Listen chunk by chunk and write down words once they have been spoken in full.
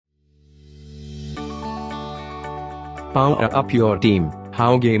Power up your team.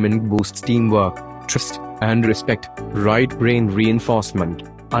 How gaming boosts teamwork, trust, and respect. Right brain reinforcement.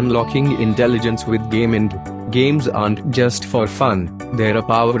 Unlocking intelligence with gaming. Games aren't just for fun, they're a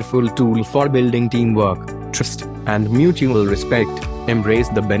powerful tool for building teamwork, trust, and mutual respect. Embrace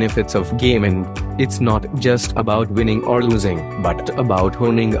the benefits of gaming. It's not just about winning or losing, but about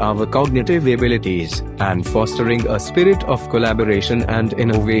honing our cognitive abilities and fostering a spirit of collaboration and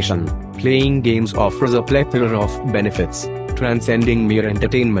innovation. Playing games offers a plethora of benefits, transcending mere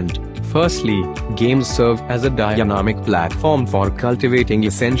entertainment. Firstly, games serve as a dynamic platform for cultivating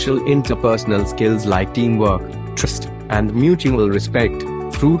essential interpersonal skills like teamwork, trust, and mutual respect.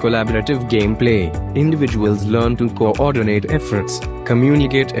 Through collaborative gameplay, individuals learn to coordinate efforts,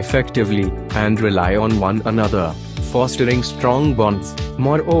 communicate effectively, and rely on one another, fostering strong bonds.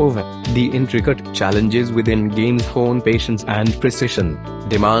 Moreover, the intricate challenges within games hone patience and precision,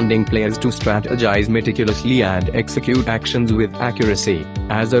 demanding players to strategize meticulously and execute actions with accuracy.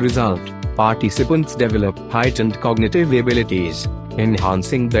 As a result, participants develop heightened cognitive abilities,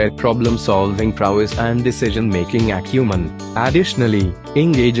 enhancing their problem-solving prowess and decision-making acumen. Additionally,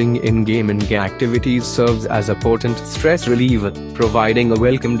 engaging in gaming activities serves as a potent stress reliever, providing a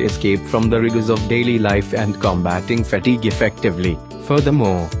welcomed escape from the rigors of daily life and combating fatigue effectively.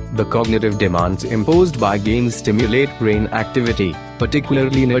 Furthermore, the cognitive demands imposed by games stimulate brain activity,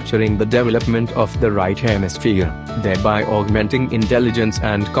 particularly nurturing the development of the right hemisphere, thereby augmenting intelligence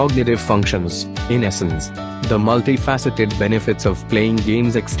and cognitive functions. In essence, the multifaceted benefits of playing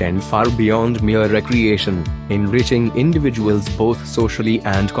games extend far beyond mere recreation, enriching individuals both socially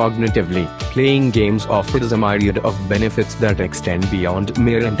and cognitively. Playing games offers a myriad of benefits that extend beyond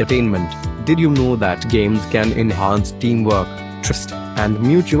mere entertainment. Did you know that games can enhance teamwork, trust, and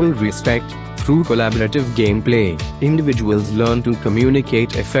mutual respect? Through collaborative gameplay, individuals learn to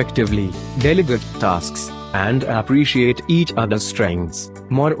communicate effectively, delegate tasks, and appreciate each other's strengths.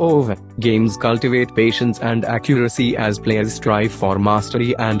 Moreover, games cultivate patience and accuracy as players strive for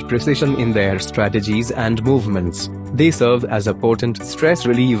mastery and precision in their strategies and movements. They serve as a potent stress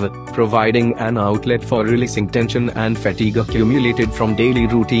reliever, providing an outlet for releasing tension and fatigue accumulated from daily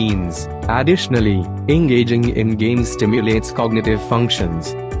routines. Additionally, engaging in games stimulates cognitive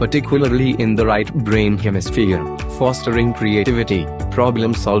functions, particularly in the right brain hemisphere, fostering creativity,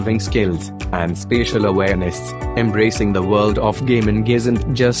 problem-solving skills, and spatial awareness. Embracing the world of gaming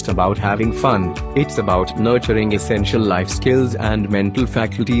isn't just about having fun, it's about nurturing essential life skills and mental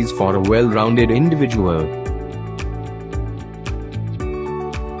faculties for a well-rounded individual.